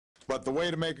But the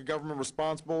way to make a government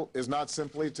responsible is not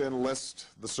simply to enlist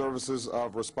the services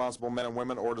of responsible men and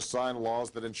women or to sign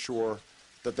laws that ensure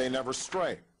that they never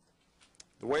stray.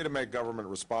 The way to make government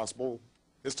responsible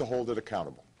is to hold it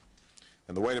accountable.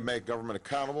 And the way to make government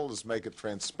accountable is to make it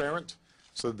transparent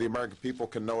so that the American people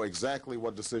can know exactly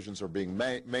what decisions are being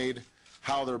made,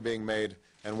 how they're being made,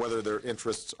 and whether their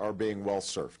interests are being well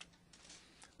served.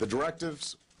 The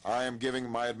directives I am giving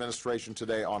my administration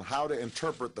today on how to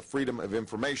interpret the Freedom of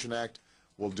Information Act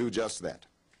will do just that.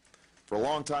 For a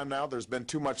long time now, there's been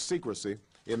too much secrecy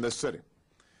in this city.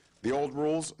 The old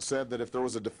rules said that if there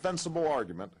was a defensible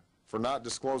argument for not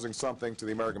disclosing something to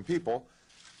the American people,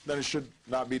 then it should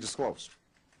not be disclosed.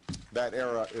 That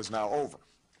era is now over.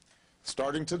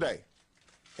 Starting today,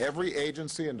 every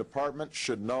agency and department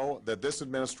should know that this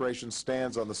administration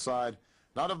stands on the side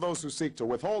not of those who seek to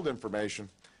withhold information,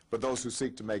 but those who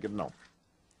seek to make it known.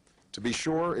 To be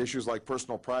sure, issues like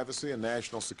personal privacy and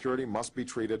national security must be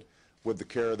treated with the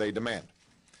care they demand.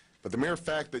 But the mere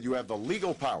fact that you have the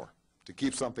legal power to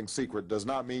keep something secret does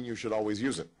not mean you should always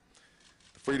use it.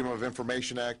 The Freedom of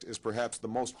Information Act is perhaps the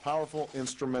most powerful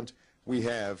instrument we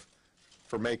have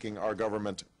for making our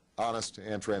government honest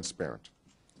and transparent,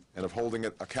 and of holding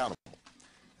it accountable.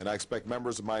 And I expect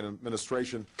members of my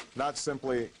administration not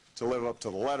simply to live up to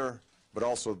the letter, but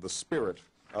also the spirit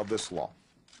of this law.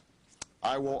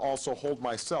 I will also hold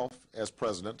myself, as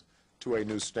president, to a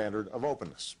new standard of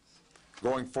openness.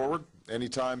 Going forward,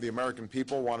 anytime the American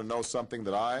people want to know something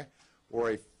that I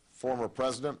or a former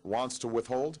president wants to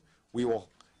withhold, we will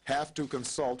have to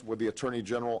consult with the Attorney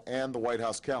General and the White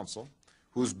House counsel,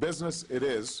 whose business it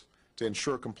is to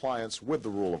ensure compliance with the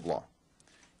rule of law.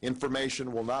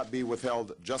 Information will not be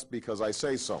withheld just because I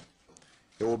say so.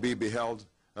 It will be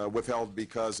withheld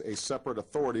because a separate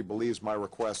authority believes my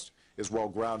request is well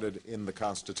grounded in the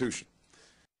Constitution.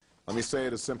 Let me say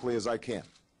it as simply as I can.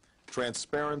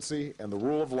 Transparency and the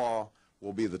rule of law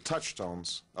will be the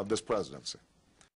touchstones of this presidency.